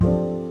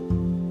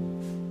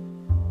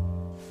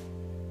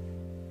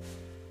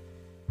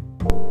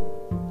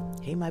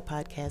my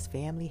podcast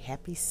family.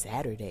 Happy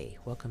Saturday.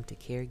 Welcome to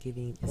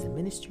Caregiving is a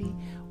Ministry,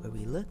 where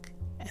we look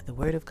at the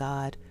Word of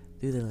God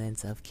through the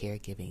lens of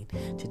caregiving.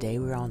 Today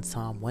we're on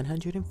Psalm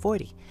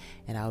 140,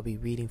 and I'll be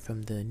reading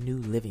from the New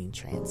Living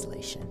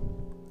Translation.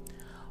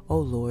 O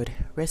Lord,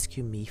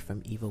 rescue me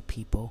from evil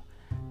people.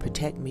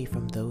 Protect me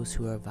from those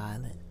who are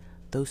violent,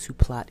 those who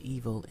plot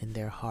evil in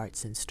their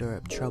hearts and stir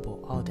up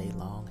trouble all day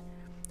long.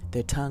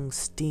 Their tongues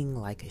sting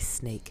like a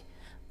snake.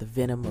 The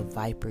venom of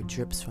viper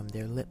drips from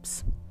their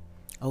lips.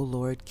 O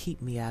Lord,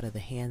 keep me out of the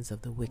hands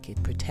of the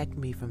wicked. Protect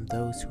me from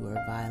those who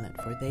are violent,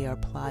 for they are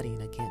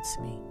plotting against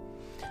me.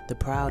 The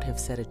proud have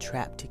set a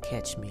trap to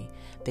catch me.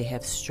 They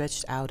have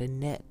stretched out a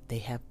net. They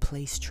have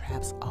placed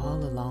traps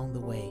all along the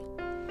way.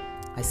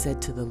 I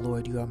said to the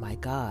Lord, you are my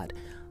God.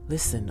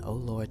 Listen, O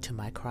Lord, to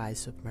my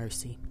cries of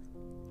mercy.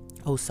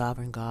 O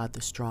sovereign God,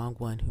 the strong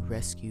one who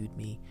rescued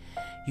me,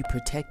 you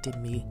protected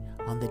me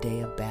on the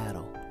day of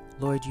battle.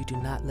 Lord, you do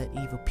not let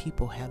evil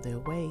people have their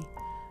way.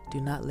 Do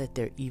not let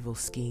their evil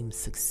schemes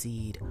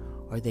succeed,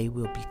 or they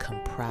will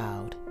become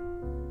proud.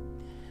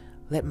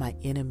 Let my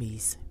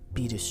enemies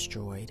be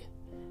destroyed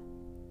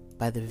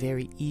by the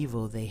very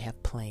evil they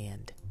have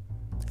planned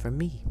for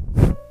me.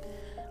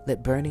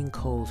 Let burning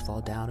coals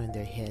fall down on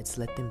their heads.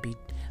 Let them be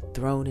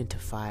thrown into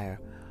fire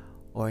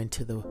or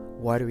into the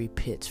watery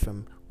pits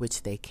from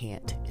which they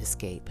can't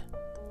escape.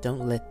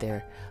 Don't let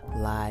their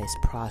lies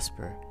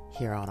prosper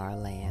here on our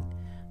land.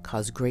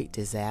 Cause great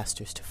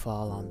disasters to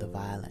fall on the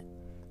violent.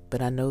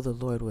 But I know the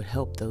Lord would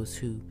help those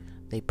who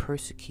they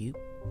persecute.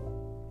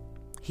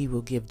 He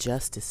will give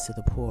justice to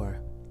the poor.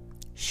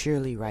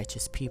 Surely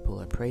righteous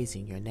people are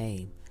praising your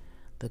name.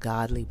 The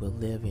godly will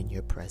live in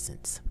your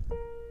presence.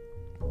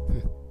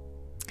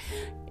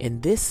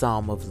 In this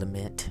psalm of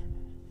lament,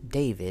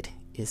 David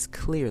is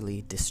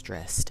clearly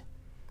distressed.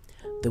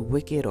 The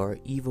wicked or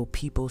evil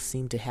people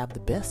seem to have the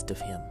best of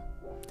him.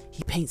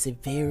 He paints a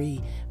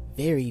very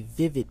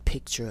vivid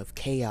picture of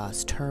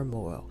chaos,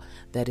 turmoil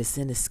that is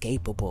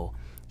inescapable.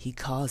 He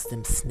calls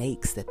them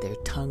snakes, that their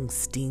tongue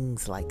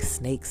stings like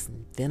snakes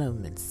and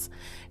venom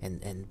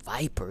and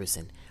vipers.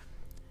 And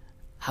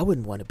I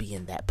wouldn't want to be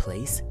in that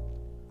place.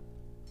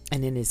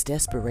 And in his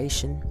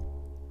desperation,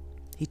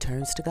 he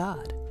turns to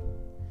God.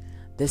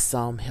 This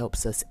psalm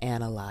helps us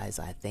analyze,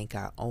 I think,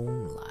 our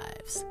own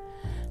lives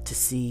to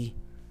see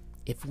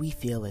if we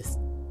feel as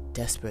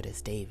desperate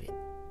as David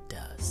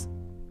does.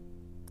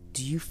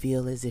 Do you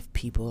feel as if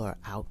people are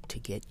out to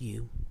get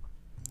you?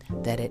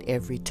 That at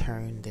every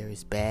turn there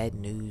is bad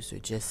news or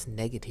just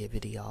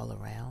negativity all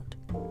around?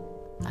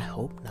 I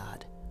hope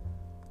not,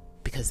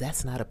 because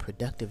that's not a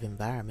productive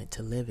environment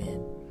to live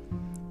in.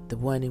 The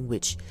one in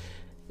which,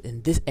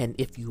 and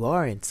if you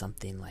are in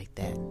something like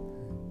that,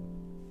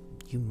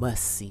 you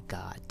must seek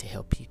God to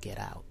help you get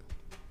out.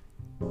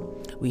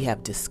 We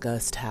have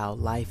discussed how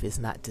life is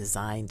not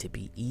designed to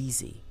be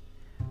easy,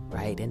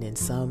 right? And in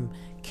some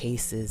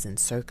cases and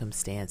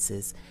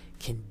circumstances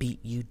can beat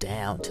you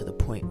down to the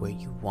point where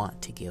you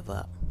want to give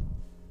up.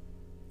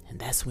 And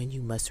that's when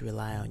you must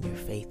rely on your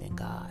faith in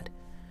God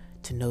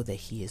to know that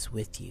He is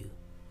with you.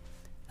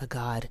 A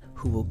God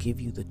who will give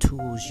you the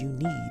tools you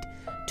need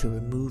to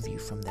remove you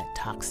from that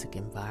toxic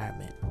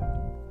environment.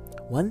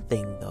 One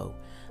thing, though,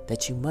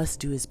 that you must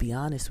do is be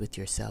honest with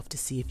yourself to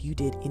see if you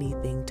did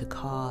anything to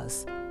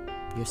cause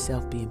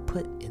yourself being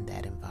put in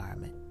that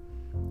environment.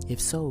 If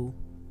so,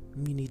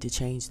 you need to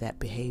change that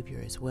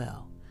behavior as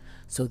well,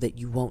 so that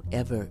you won't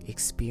ever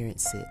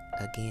experience it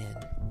again.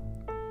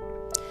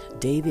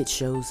 David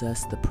shows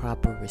us the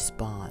proper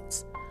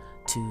response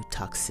to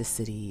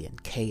toxicity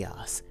and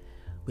chaos,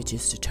 which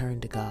is to turn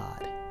to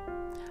God.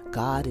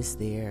 God is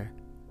there,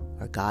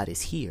 or God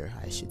is here,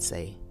 I should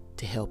say,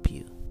 to help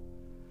you.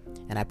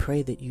 And I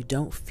pray that you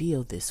don't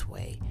feel this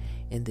way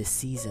in this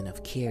season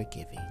of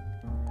caregiving.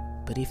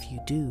 But if you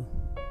do,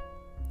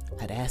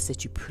 I'd ask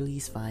that you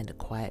please find a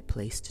quiet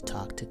place to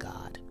talk to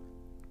God.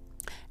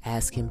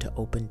 Ask Him to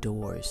open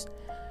doors,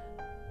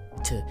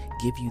 to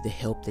give you the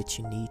help that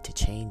you need to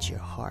change your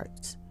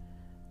hearts,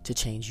 to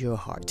change your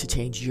heart,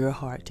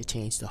 to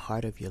change the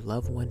heart of your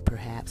loved one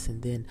perhaps,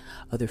 and then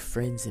other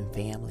friends and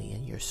family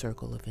in your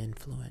circle of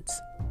influence.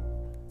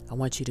 I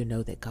want you to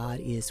know that God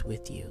is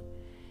with you.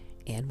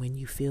 And when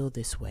you feel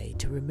this way,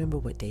 to remember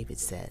what David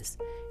says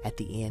at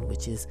the end,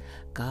 which is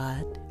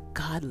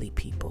godly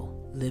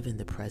people live in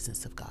the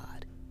presence of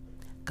God.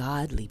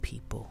 Godly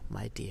people,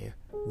 my dear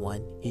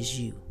one, is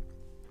you.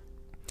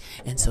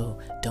 And so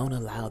don't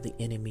allow the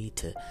enemy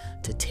to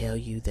tell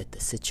you that the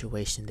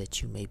situation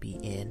that you may be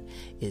in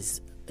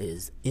is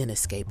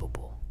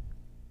inescapable.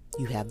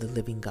 You have the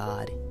living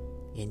God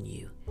in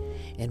you.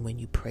 And when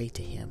you pray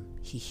to Him,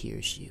 He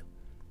hears you,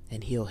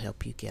 and He'll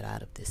help you get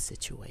out of this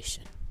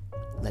situation.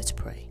 Let's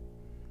pray.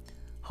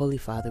 Holy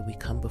Father, we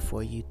come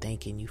before you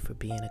thanking you for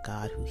being a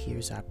God who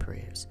hears our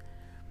prayers.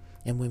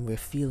 And when we're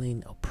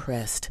feeling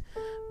oppressed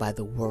by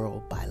the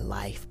world, by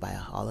life, by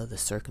all of the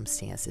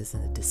circumstances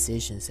and the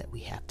decisions that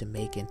we have to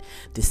make, and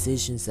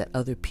decisions that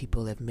other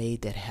people have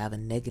made that have a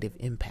negative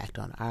impact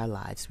on our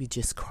lives, we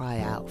just cry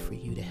out for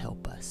you to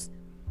help us.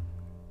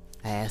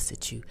 I ask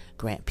that you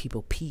grant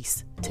people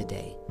peace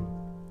today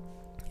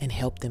and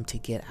help them to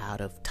get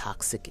out of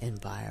toxic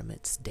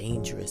environments,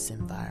 dangerous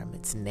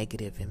environments,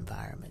 negative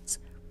environments.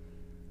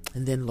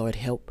 And then, Lord,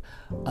 help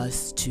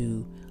us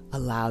to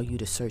allow you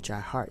to search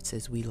our hearts,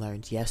 as we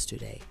learned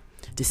yesterday,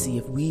 to see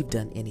if we've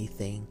done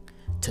anything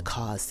to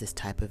cause this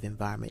type of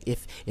environment,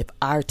 if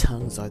our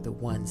tongues are the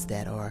ones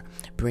that are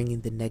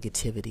bringing the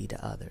negativity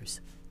to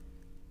others.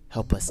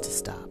 Help us to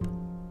stop.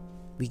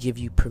 We give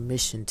you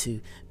permission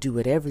to do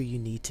whatever you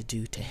need to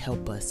do to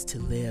help us to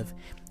live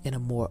in a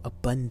more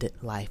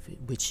abundant life,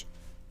 which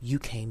you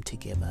came to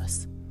give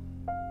us.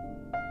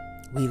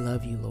 We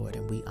love you, Lord,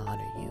 and we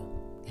honor you.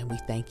 And we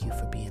thank you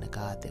for being a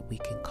God that we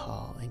can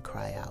call and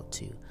cry out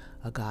to,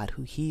 a God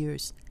who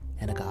hears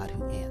and a God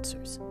who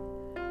answers.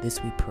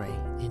 This we pray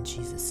in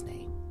Jesus'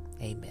 name.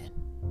 Amen.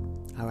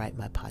 All right,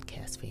 my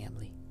podcast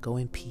family, go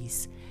in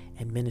peace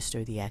and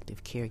minister the act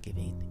of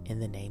caregiving in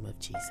the name of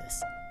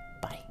Jesus.